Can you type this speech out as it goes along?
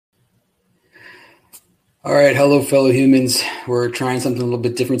All right, hello, fellow humans. We're trying something a little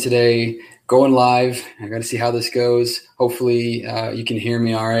bit different today. Going live. I got to see how this goes. Hopefully, you can hear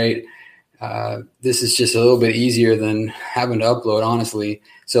me all right. This is just a little bit easier than having to upload, honestly.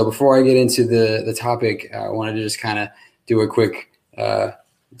 So before I get into the topic, I wanted to just kind of do a quick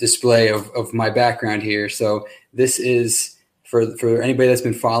display of my background here. So this is for anybody that's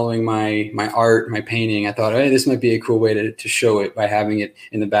been following my art, my painting. I thought, hey, this might be a cool way to show it by having it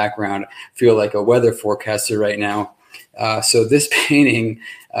in the background. I feel like a weather forecaster right now. So this painting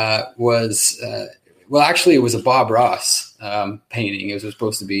was actually, it was a Bob Ross painting. It was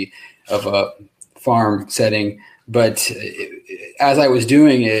supposed to be of a farm setting, but as I was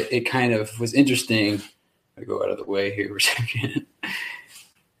doing it, it kind of was interesting. I go out of the way here for a second.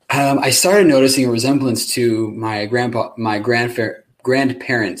 I started noticing a resemblance to my grandparents'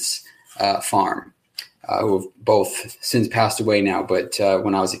 farm, who have both since passed away now. But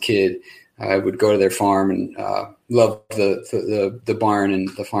when I was a kid, I would go to their farm and love the barn and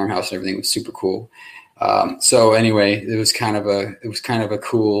the farmhouse and everything. It was super cool. So anyway, it was kind of a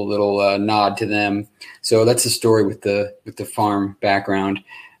cool little nod to them. So that's the story with the farm background.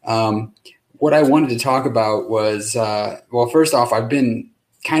 What I wanted to talk about was first off, I've been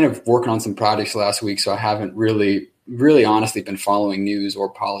kind of working on some projects last week, so I haven't really honestly been following news or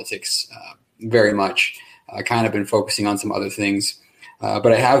politics very much. I kind of been focusing on some other things,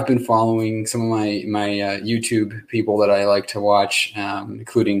 but I have been following some of my YouTube people that I like to watch,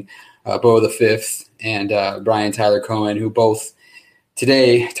 including Beau the Fifth and Brian Tyler Cohen, who both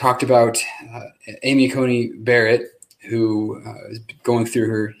today talked about Amy Coney Barrett, who is going through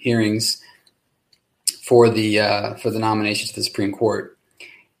her hearings for the nomination to the Supreme Court.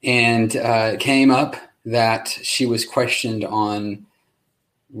 And it came up that she was questioned on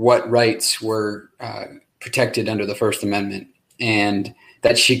what rights were protected under the First Amendment, and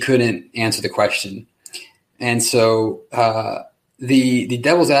that she couldn't answer the question. And so the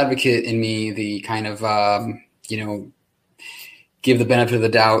devil's advocate in me, the kind of give the benefit of the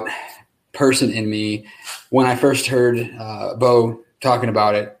doubt person in me, when I first heard Beau talking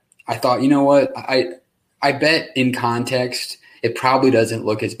about it, I thought, you know what, I bet in context it probably doesn't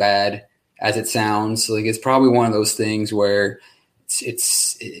look as bad as it sounds. Like, it's probably one of those things where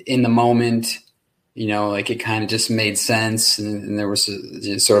it's in the moment, like it kind of just made sense, and there was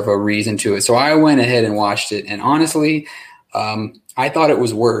sort of a reason to it. So I went ahead and watched it, and honestly, I thought it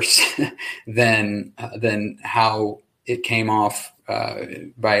was worse than how it came off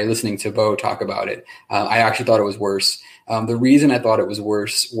by listening to Beau talk about it. I actually thought it was worse. The reason I thought it was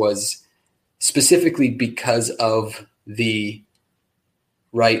worse was specifically because of the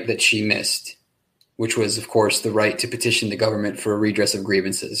right that she missed, which was, of course, the right to petition the government for a redress of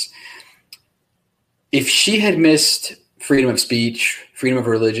grievances. If she had missed freedom of speech, freedom of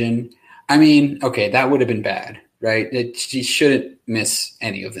religion, I mean, okay, that would have been bad, right? She shouldn't miss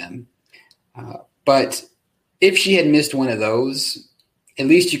any of them. But if she had missed one of those, at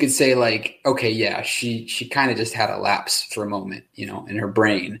least you could say, like, okay, yeah, she kind of just had a lapse for a moment, in her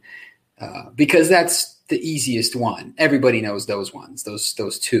brain, because that's the easiest one. Everybody knows those ones,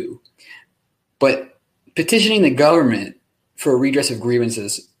 those two. But petitioning the government for a redress of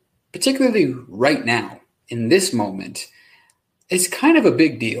grievances, particularly right now, in this moment, is kind of a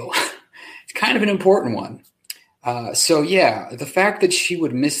big deal. It's kind of an important one. So yeah, the fact that she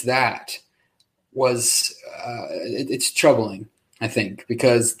would miss that was it's troubling, I think,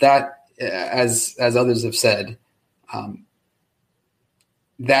 because that, as others have said,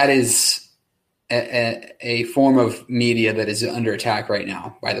 that is a form of media that is under attack right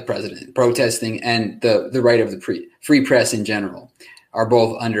now by the president. Protesting and the right of the free press in general are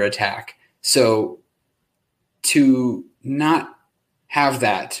both under attack. So to not have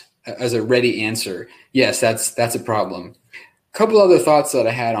that as a ready answer, yes, that's a problem. A couple other thoughts that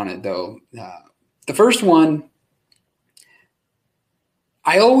I had on it, though. The first one,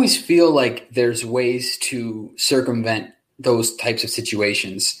 I always feel like there's ways to circumvent those types of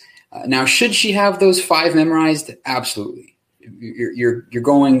situations. Now, should she have those 5 memorized? Absolutely. You're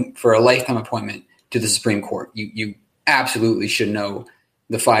going for a lifetime appointment to the Supreme Court. You absolutely should know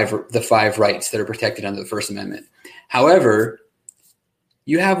the five rights that are protected under the First Amendment. However,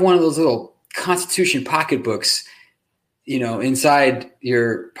 you have one of those little Constitution pocketbooks, inside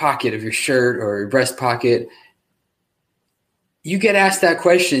your pocket of your shirt or your breast pocket. You get asked that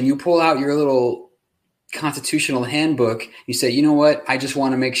question, you pull out your little constitutional handbook, you say, you know what, I just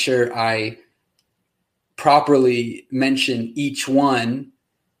want to make sure I properly mention each one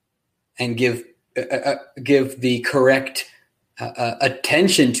and give the correct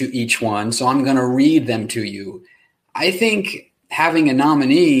attention to each one, so I'm going to read them to you. I think having a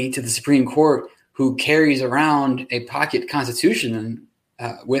nominee to the Supreme Court who carries around a pocket constitution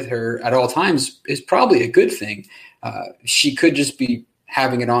with her at all times is probably a good thing. She could just be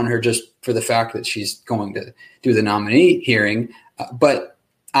having it on her just for the fact that she's going to do the nominee hearing. But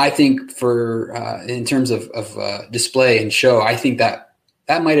I think in terms of display and show, I think that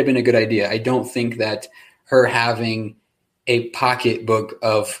might have been a good idea. I don't think that her having a pocketbook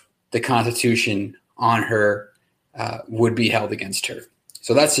of the Constitution on her would be held against her.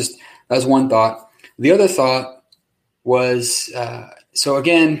 So that was one thought. The other thought was, so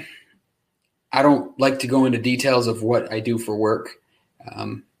again, I don't like to go into details of what I do for work.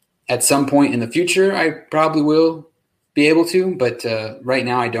 At some point in the future, I probably will be able to, but right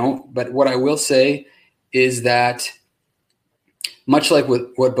now I don't. But what I will say is that, much like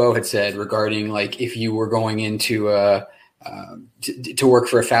what Bo had said regarding, like, if you were going into to work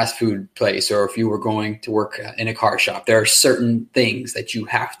for a fast food place, or if you were going to work in a car shop, there are certain things that you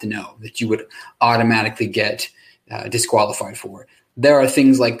have to know that you would automatically get disqualified for. There are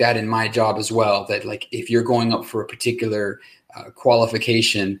things like that in my job as well, that, like, if you're going up for a particular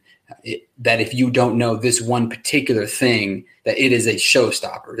qualification, that if you don't know this one particular thing, that it is a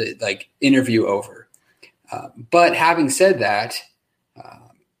showstopper, like interview over. But having said that,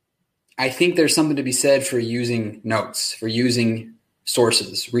 I think there's something to be said for using notes, for using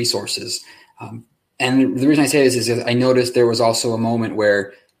resources. And the reason I say this is I noticed there was also a moment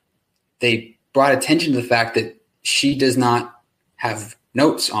where they brought attention to the fact that she does not have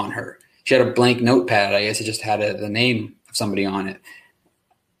notes on her. She had a blank notepad. I guess it just had the name of somebody on it.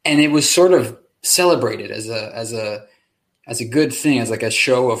 And it was sort of celebrated as a good thing, as like a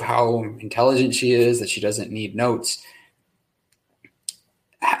show of how intelligent she is, that she doesn't need notes.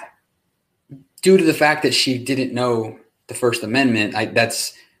 Due to the fact that she didn't know the First Amendment,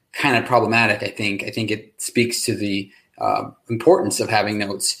 that's kind of problematic, I think. I think it speaks to the importance of having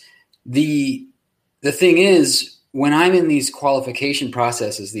notes. The thing is, when I'm in these qualification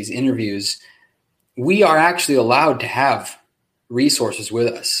processes, these interviews, we are actually allowed to have resources with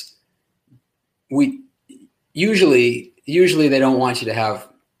us. We usually they don't want you to have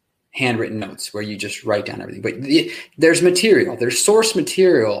handwritten notes where you just write down everything. But there's source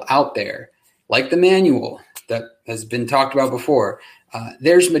material out there, like the manual that has been talked about before.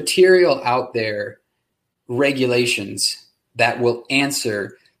 There's material out there, regulations that will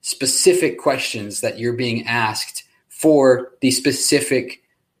answer specific questions that you're being asked for the specific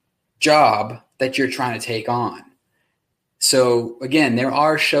job that you're trying to take on. So again, there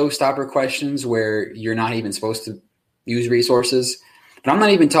are showstopper questions where you're not even supposed to use resources. But I'm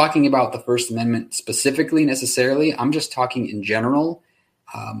not even talking about the First Amendment specifically necessarily. I'm just talking in general.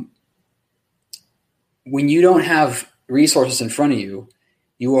 When you don't have resources in front of you,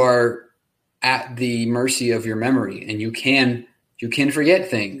 you are at the mercy of your memory, and you can forget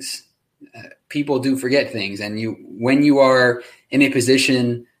things. People do forget things, and when you are in a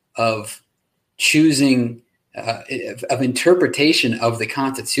position of choosing of interpretation of the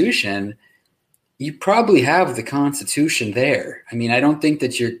Constitution, you probably have the Constitution there. I mean, I don't think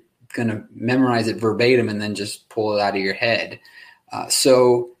that you're going to memorize it verbatim and then just pull it out of your head.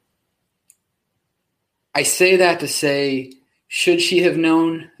 So I say that to say, should she have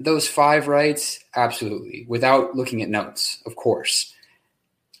known those 5 rights? Absolutely. Without looking at notes, of course.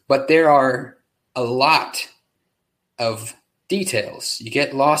 But there are a lot of details. You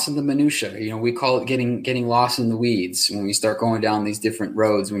get lost in the minutia. We call it getting lost in the weeds when we start going down these different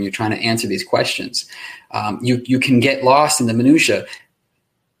roads, when you're trying to answer these questions. You can get lost in the minutia.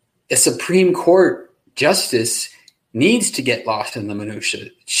 A Supreme Court justice needs to get lost in the minutia.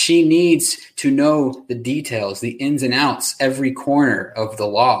 She needs to know the details, the ins and outs, every corner of the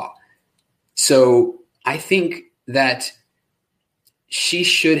law. So I think that she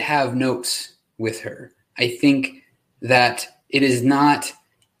should have notes with her. I think that it is not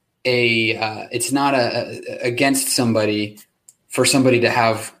against somebody for somebody to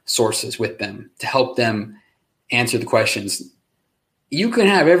have sources with them to help them answer the questions. You can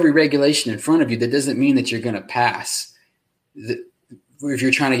have every regulation in front of you. That doesn't mean that you're going to pass. If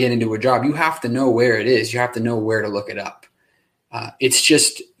you're trying to get into a job, you have to know where it is. You have to know where to look it up. It's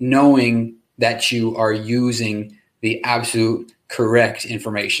just knowing that you are using the absolute correct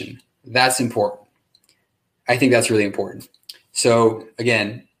information. That's important. I think that's really important. So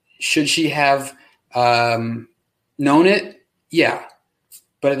again, should she have known it? Yeah.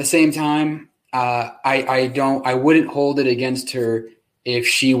 But at the same time, I wouldn't hold it against her if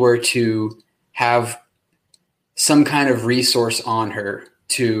she were to have some kind of resource on her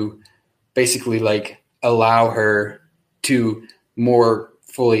to basically like allow her to more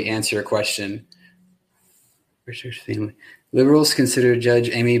fully answer a question. Liberals consider Judge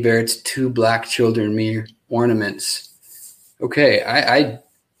Amy Barrett's 2 black children mere ornaments. Okay, I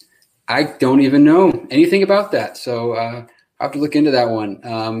don't even know anything about that, so I'll have to look into that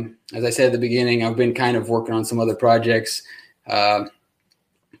one. As I said at the beginning, I've been kind of working on some other projects.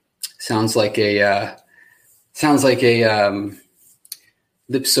 Sounds like a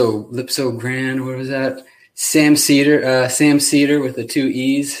Lipso Grand. What was that? Sam Cedar with the 2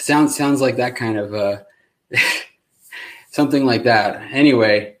 E's. Sounds like that kind of something like that.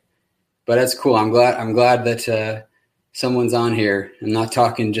 Anyway, but that's cool. I'm glad that someone's on here. I'm not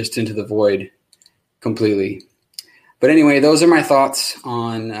talking just into the void completely. But anyway, those are my thoughts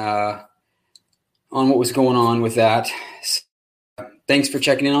on what was going on with that. So, thanks for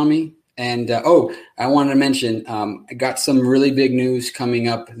checking in on me. And I wanted to mention I got some really big news coming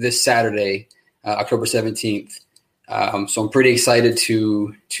up this Saturday, October 17th. So I'm pretty excited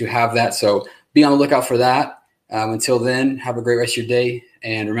to have that. So be on the lookout for that. Until then, have a great rest of your day.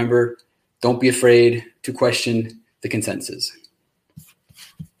 And remember, don't be afraid to question the consensus.